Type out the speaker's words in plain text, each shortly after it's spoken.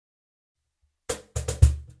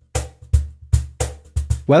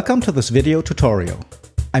Welcome to this video tutorial.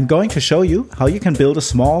 I'm going to show you how you can build a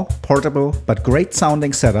small, portable, but great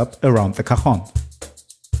sounding setup around the cajon.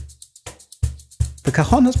 The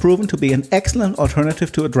cajon has proven to be an excellent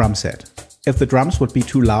alternative to a drum set, if the drums would be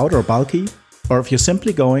too loud or bulky, or if you're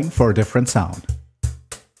simply going for a different sound.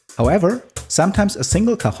 However, sometimes a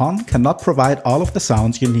single cajon cannot provide all of the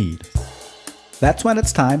sounds you need. That's when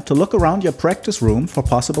it's time to look around your practice room for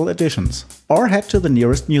possible additions, or head to the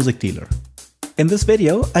nearest music dealer. In this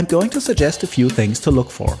video, I'm going to suggest a few things to look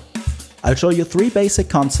for. I'll show you 3 basic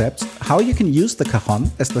concepts how you can use the cajon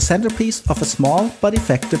as the centerpiece of a small but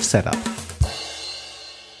effective setup.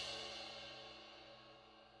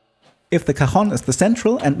 If the cajon is the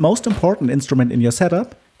central and most important instrument in your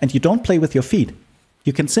setup, and you don't play with your feet,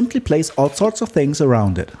 you can simply place all sorts of things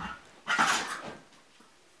around it.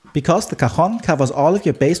 Because the cajon covers all of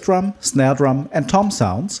your bass drum, snare drum, and tom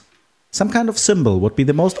sounds, some kind of cymbal would be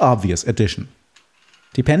the most obvious addition.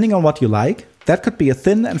 Depending on what you like, that could be a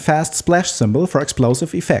thin and fast splash cymbal for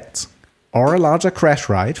explosive effects, or a larger crash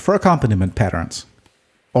ride for accompaniment patterns.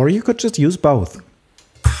 Or you could just use both.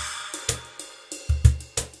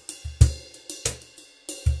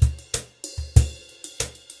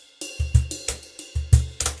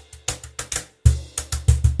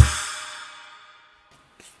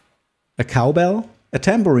 A cowbell, a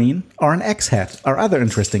tambourine, or an X-hat are other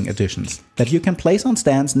interesting additions that you can place on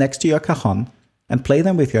stands next to your cajon and play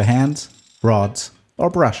them with your hands, rods, or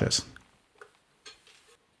brushes.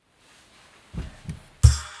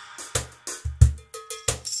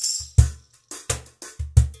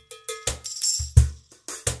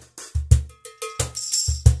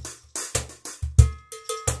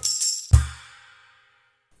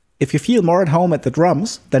 If you feel more at home at the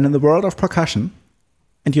drums than in the world of percussion,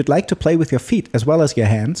 and you'd like to play with your feet as well as your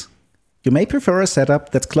hands, you may prefer a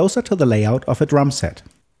setup that's closer to the layout of a drum set.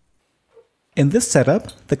 In this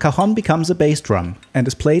setup, the cajon becomes a bass drum and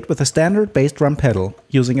is played with a standard bass drum pedal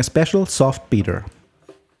using a special soft beater.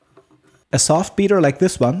 A soft beater like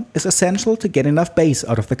this one is essential to get enough bass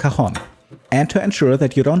out of the cajon and to ensure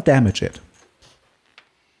that you don't damage it.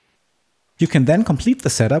 You can then complete the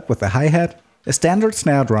setup with a hi-hat, a standard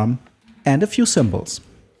snare drum, and a few cymbals.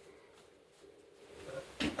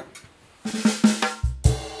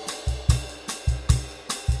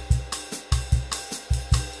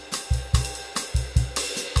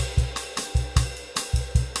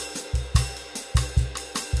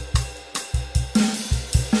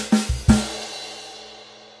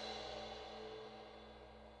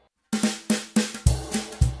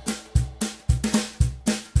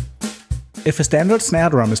 If a standard snare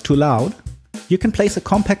drum is too loud, you can place a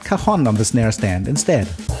compact cajon on the snare stand instead.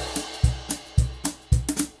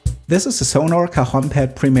 This is a Sonor Cajon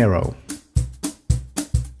Pad Primero.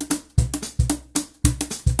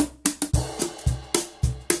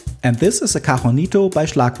 And this is a Cajonito by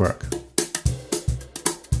Schlagwerk.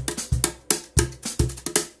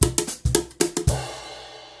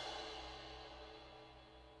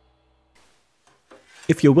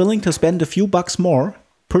 If you're willing to spend a few bucks more,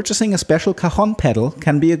 purchasing a special cajon pedal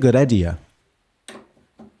can be a good idea.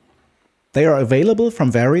 They are available from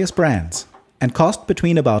various brands and cost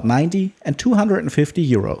between about 90 and 250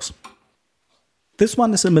 euros. This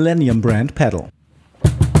one is a Millenium brand pedal.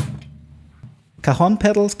 Cajon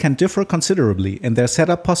pedals can differ considerably in their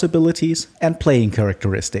setup possibilities and playing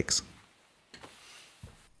characteristics.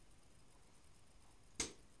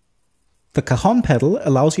 The cajon pedal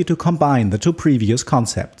allows you to combine the 2 previous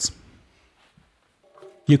concepts.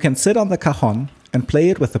 You can sit on the cajon and play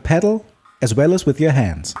it with the pedal as well as with your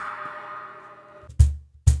hands.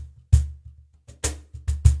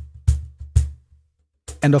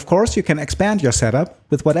 And of course you can expand your setup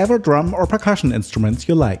with whatever drum or percussion instruments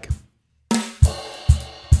you like.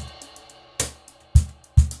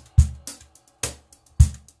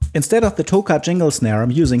 Instead of the Toka jingle snare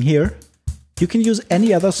I'm using here, you can use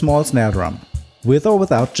any other small snare drum, with or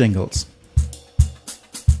without jingles.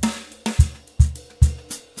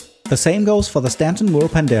 The same goes for the Stanton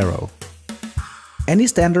Pandeiro. Any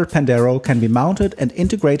standard Pandeiro can be mounted and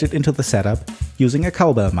integrated into the setup using a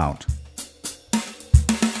cowbell mount.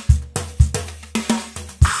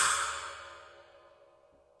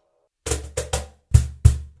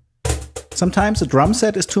 Sometimes a drum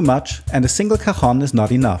set is too much and a single cajon is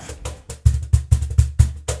not enough.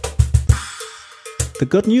 The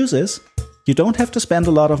good news is, you don't have to spend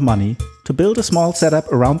a lot of money to build a small setup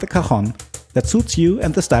around the cajon that suits you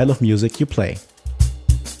and the style of music you play.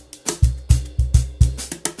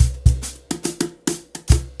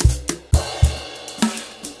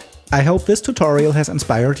 I hope this tutorial has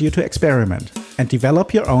inspired you to experiment and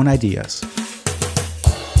develop your own ideas.